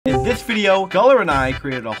For this video, Guller and I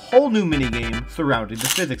created a whole new minigame surrounding the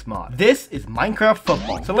physics mod. This is Minecraft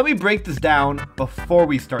football. So let me break this down before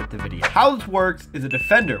we start the video. How this works is a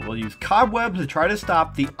defender will use cobwebs to try to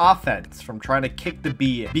stop the offense from trying to kick the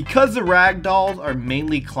bee in. Because the ragdolls are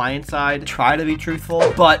mainly client side, try to be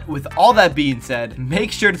truthful. But with all that being said,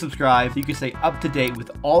 make sure to subscribe so you can stay up to date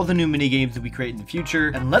with all the new minigames that we create in the future.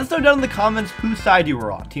 And let us know down in the comments whose side you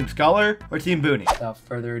were on. Team Scholar or Team Boony? Without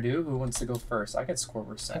further ado, who wants to go first? I could score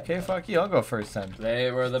first. Okay, fuck you. I'll go first then.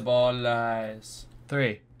 Play where the ball lies.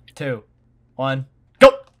 3, 2, 1, go!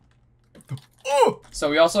 Oh! So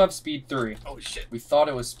we also have speed 3. Oh shit. We thought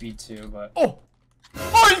it was speed 2, but... Oh!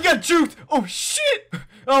 Oh, he got juked! Oh shit!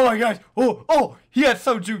 Oh my gosh! Oh! He got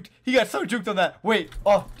so juked! He got so juked on that! Wait!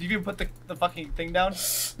 Oh, did you even put the fucking thing down?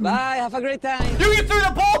 Bye, have a great time! You threw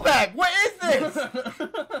the ball back! What is this?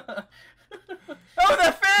 How is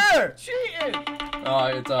that fair? Cheating! Oh,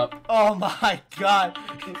 it's up. Oh my god!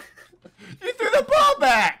 You threw the ball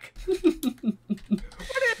back!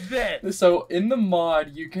 What is this? So in the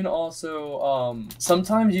mod, you can also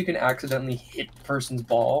sometimes you can accidentally hit the person's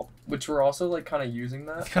ball, which we're also like kind of using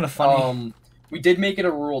that. It's kind of funny. We did make it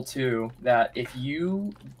a rule too that if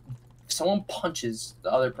someone punches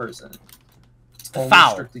the other person, it's only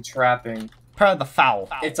foul. Strictly trapping. Part of the foul.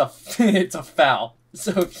 It's a foul.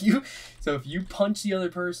 So if you punch the other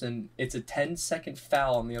person, it's a 10-second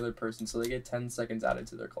foul on the other person, so they get 10 seconds added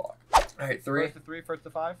to their clock. All right, First to 3, first to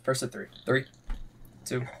 5. First to 3. 3,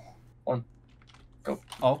 2, 1, go.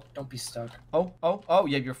 Oh. Don't be stuck. Oh,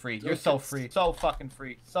 yeah, you're free. You're so free. So fucking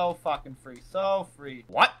free. So fucking free. So free.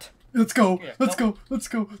 What? Let's go. Yeah, Let's go. Let's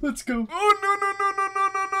go. Let's go. Oh,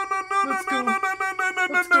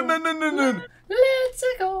 no. Let's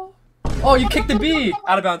go. Oh, you kicked the bee.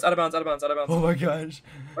 Out of bounds. Out of bounds. Out of bounds. Out of bounds. Oh my gosh.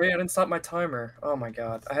 Wait, I didn't stop my timer. Oh my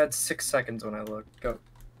god. I had 6 seconds when I looked. Go.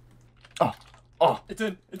 Oh, it's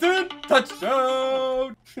in. It's in.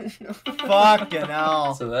 Touchdown. Fucking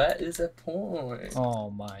hell. So that is a point.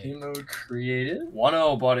 Oh my. Game mode created.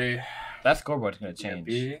 1-0, buddy. That scoreboard's gonna change.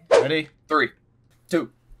 Yeah, Ready? 3,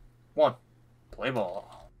 2, 1. Play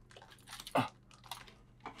ball.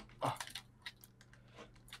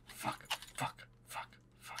 Fuck.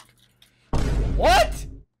 What?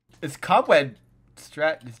 This cobweb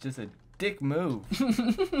strat is just a dick move.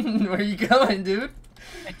 Where are you going, dude?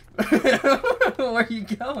 Where are you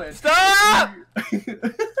going? Stop! I'm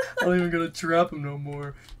not even gonna trap him no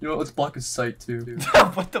more. You know what? Let's block his sight too.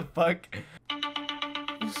 What the fuck?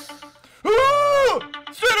 Ooh!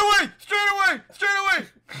 Straight away!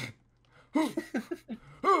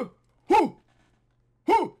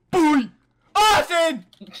 Boy! Austin!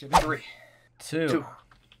 3, 2,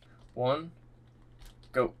 1,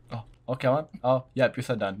 go. Oh, come on. Oh, yep, you're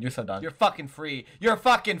so done. You're so done. You're fucking free. You're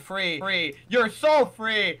fucking free. You're so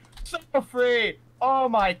free. So free. Oh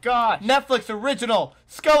my god. Netflix original.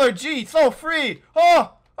 Scholar G. So free.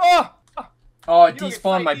 Oh, it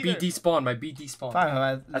despawned. My B despawned. My B despawned.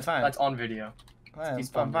 Fine, that's fine. That's on video. Fine,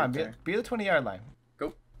 despawned fine. right there. Be the 20-yard line.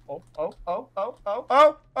 Go. Oh.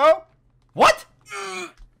 What?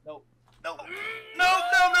 No.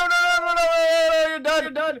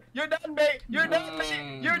 You're done, mate. There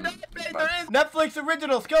is Netflix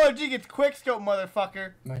original. Scholar G gets quick scope,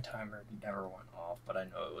 motherfucker. My timer never went off, but I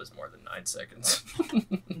know it was more than 9 seconds.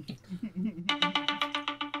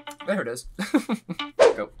 There it is.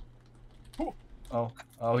 Go. Oh,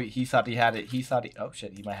 he thought he had it. Oh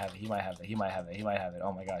shit, he might have it.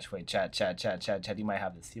 Oh my gosh, wait, chat. He might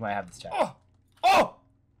have this, chat. Oh!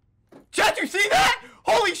 Chat, you see that?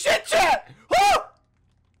 Holy shit, chat! Oh!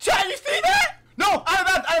 Chat, you see that? No! Out of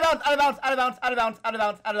bounds.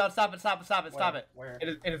 Stop it. Where?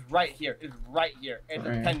 It is right here. It's the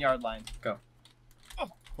 10-yard line. Go.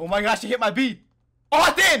 Oh my gosh, he hit my beat. Oh,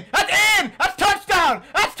 that's in! That's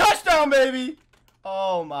touchdown, baby!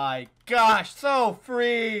 Oh my gosh, so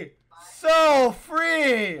free!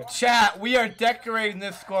 Chat, we are decorating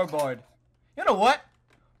this scoreboard. You know what?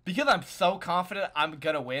 Because I'm so confident I'm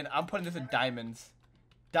gonna win, I'm putting this in diamonds.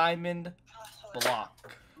 Diamond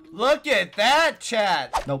block. Look at that,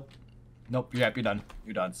 chat! Nope, you're done.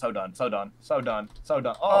 You're done. So done.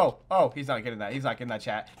 Oh, he's not getting that. He's not getting that,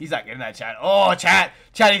 chat. Oh, chat,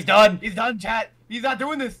 he's done. Chat. He's not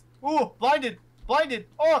doing this. Ooh, blinded.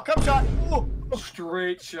 Oh, come shot. Ooh.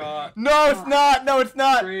 Straight shot. No, it's not.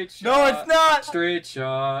 Straight shot. No, it's not. Straight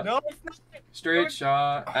shot. No, it's not. Straight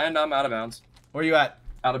shot. And I'm out of bounds. Where you at?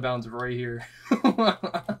 Out of bounds right here.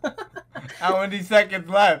 How many seconds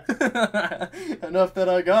left? Enough that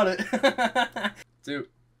I got it. 2,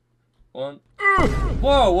 1.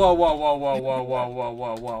 Whoa.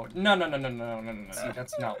 No. See,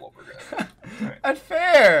 that's not what we're doing. Right. That's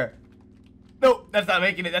fair. No, that's not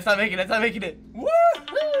making it. That's not making it. That's not making it. Woo!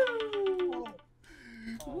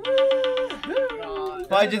 God.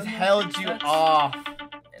 If I just held you off.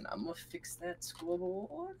 And I'm gonna fix that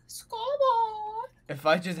scoreboard. Scoreboard! If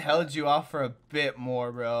I just held you off for a bit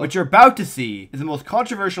more, bro. What you're about to see is the most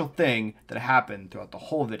controversial thing that happened throughout the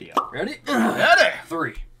whole video. Ready? Ready?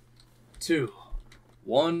 3, 2,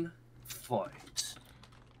 1, fight.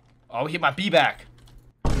 Oh, he hit my B back.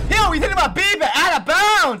 Yo, he's hitting my B back. Out of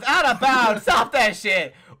bounds. Out of bounds. Stop that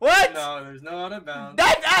shit. What? No, there's no out of bounds.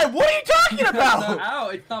 That's out. What are you talking about? It's not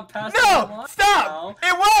out. It's not past the No, line. stop. No.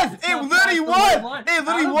 It was. It's It not literally past the was. line. It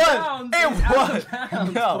literally Out of was. bounds. It It's out was. of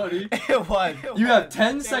bounds, No, buddy. it was. You have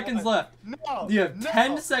 10 seconds left. No. You have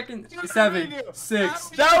 10 seconds. 7, 6.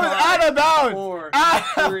 That was out of bounds. 4, Out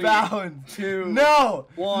of 3, bounds. 2, No.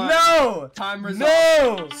 1. No. Timer's No.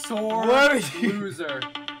 up. Sore What are you- loser.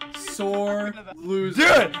 Sore loser.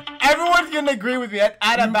 Dude, everyone's gonna agree with me. That's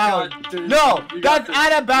out of You bounds. got this. No, You got that's this.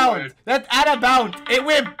 out of bounds. Alright. That's out of bounds. It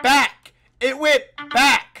went back. It went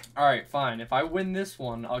back. Alright, fine. If I win this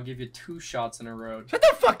one, I'll give you 2 shots in a row. Shut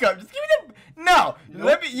the fuck up. Just give me the. No. Nope.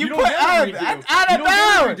 Let me. You don't put get out a of. redo. That's out You of don't get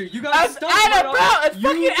a bounds. redo. You got That's stumped out right of on- bounds. It's You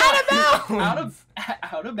fucking out of got- bounds.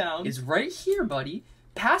 Out of bounds is right here, buddy.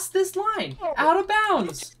 Past this line. Out of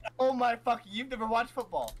bounds. Oh my fuck! You've never watched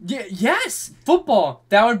football. Yeah, yes, football.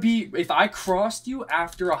 That would be if I crossed you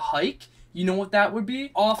after a hike. You know what that would be?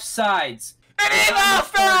 Offsides. It is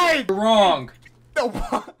offside. You're wrong. No,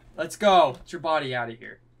 what? Let's go. Get your body out of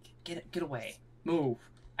here. Get away. Move.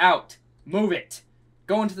 Out. Move it.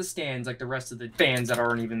 Go into the stands like the rest of the fans that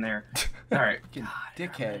aren't even there. All right. God,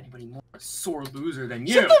 Dickhead. Anybody more a sore loser than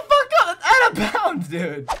you? Shut the fuck up! That's out of bounds,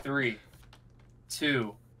 dude. 3,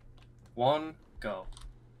 2, 1, go.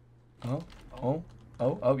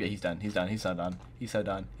 Oh, yeah, he's done. He's done. He's so done. He's so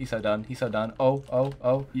done. He's so done. He's so done.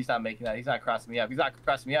 Oh. He's not making that. He's not crossing me up. He's not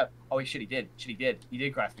crossing me up. Oh, shit, he did. He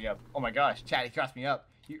did cross me up. Oh my gosh. Chad, he crossed me up.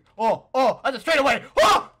 That's a straightaway.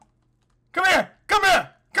 Oh! Come here,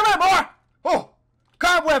 boy! Oh!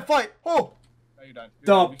 Cobweb fight! Oh! No, you're done.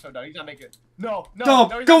 Dub. You're so done. He's not making it. No. Dub.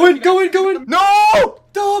 No, he's Go not in. making Go that. in. Go in. No!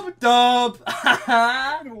 Dub.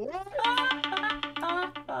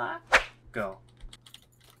 What? Go.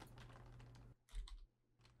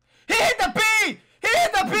 He hit the B! He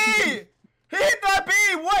hit the B!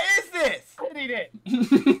 What is this? I hit it.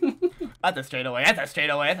 That's a straightaway.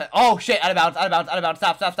 Oh shit! Out of bounds.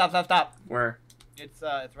 Stop. Where? It's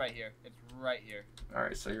right here. It's right here. All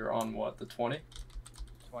right. So you're on what? The 20?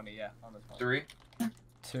 20, yeah, on the 20.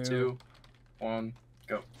 3, 2, 1,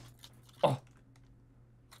 go. Oh.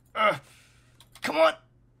 Come on.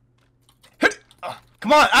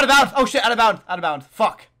 Come on, out of bounds. Oh shit, out of bounds.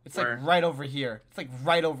 Fuck. It's Where? like right over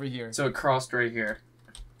here. So it crossed right here.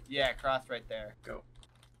 Yeah, cross right there. Go.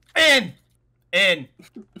 In.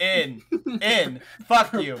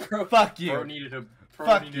 Fuck you. Fuck you. Bro needed a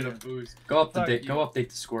Fuck you. boost. Go Fuck you. update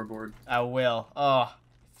the scoreboard. I will. Oh,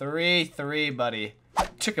 3-3, buddy.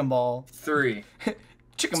 Chicken ball. 3.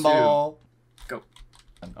 Chicken 2. ball. Go.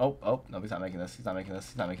 Oh, no, he's not making this.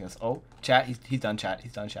 Oh, chat, he's done, chat.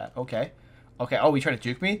 Okay. Oh, he tried to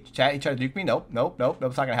juke me? Chat, he tried to juke me? Nope, it's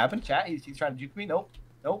not gonna happen. Chat, he's trying to juke me? Nope.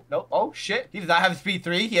 Oh, shit. He does not have speed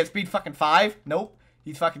 3. He has speed fucking 5. Nope.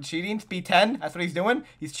 He's fucking cheating. Speed 10. That's what he's doing.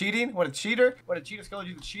 He's cheating. What a cheater. Skill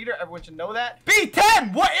is a cheater. Everyone should know that. Speed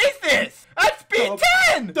 10! What is this? That's speed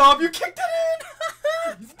 10! Dub, you kicked it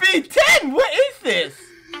in! Speed 10! What is this?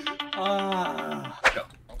 Go.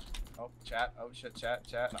 Oh, chat. Oh, shit, chat.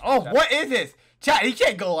 Oh, chat. What is this? Chat, he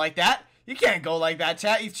can't go like that. You can't go like that,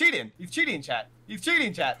 chat. He's cheating, chat.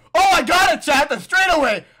 Oh, I got it, chat. That's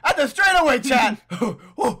straightaway, chat.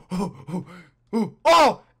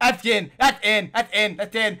 Oh, that's in.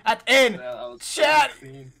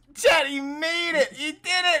 Chat, he made it. He did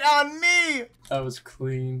it on me. That was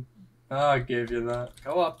clean. I gave you that.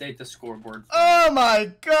 Go update the scoreboard. Oh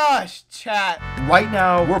my gosh, chat. Right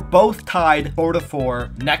now, we're both tied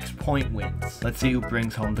 4-4. Next point wins. Let's see who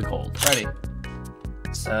brings home the gold. Ready?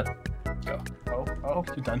 Set. Go. Oh,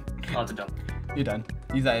 you're done. Oh, it's done. You're done.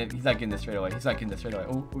 He's not getting this straight away.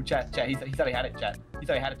 Oh, chat. He thought he had it, chat.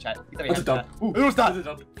 It's a dub. Ooh, it was not. It's a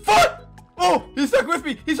dub. Fuck! Oh, he's stuck with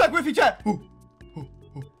me, chat. Ooh.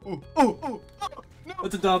 No.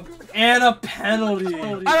 It's a dub. And a penalty. I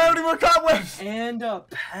don't have any more cobwebs. And a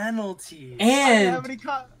penalty. I don't have And any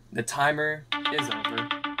the timer is over.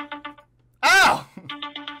 Ow!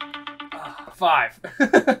 5.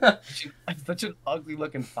 Such an ugly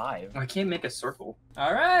looking 5. I can't make a circle.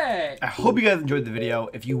 All right. I hope you guys enjoyed the video.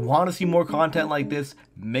 If you want to see more content like this,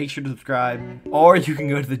 make sure to subscribe. Or you can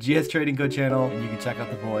go to the GS Trading Code channel and you can check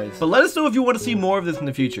out the boys. But let us know if you want to see more of this in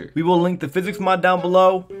the future. We will link the physics mod down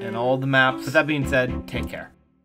below and all the maps. With that being said, take care.